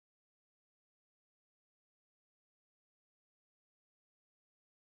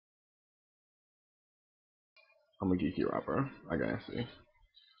I'm a geeky rapper. I gotta see.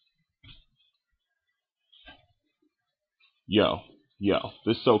 Yo, yo,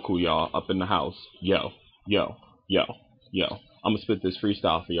 this Soku, y'all, up in the house. Yo, yo, yo, yo. I'ma spit this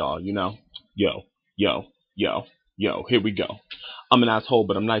freestyle for y'all, you know? Yo, yo, yo, yo, here we go. I'm an asshole,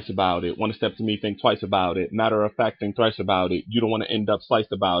 but I'm nice about it. Wanna step to me, think twice about it. Matter of fact, think thrice about it. You don't wanna end up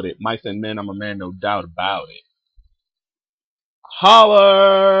sliced about it. Mice and men, I'm a man, no doubt about it.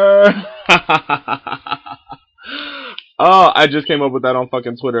 Holler! Oh, I just came up with that on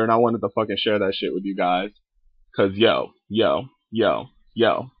fucking Twitter, and I wanted to fucking share that shit with you guys. Cause yo. Y'all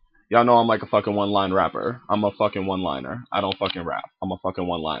know I'm like a fucking one-line rapper. I'm a fucking one-liner. I don't fucking rap. I'm a fucking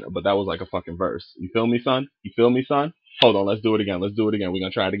one-liner. But that was like a fucking verse. You feel me, son? You feel me, son? Hold on, let's do it again. Let's do it again. We're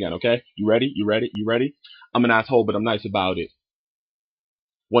gonna try it again, okay? You ready? You ready? You ready? I'm an asshole, but I'm nice about it.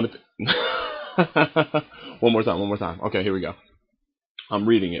 One, one more time. One more time. Okay, here we go. I'm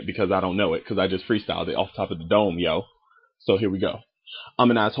reading it because I don't know it because I just freestyled it off the top of the dome, yo. So here we go. I'm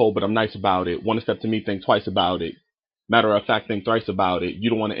an asshole, but I'm nice about it. Want to step to me, think twice about it. Matter of fact, think thrice about it.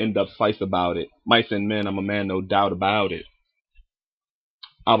 You don't want to end up sliced about it. Mice and men, I'm a man, no doubt about it.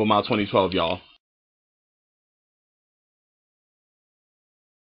 Album out 2012, y'all.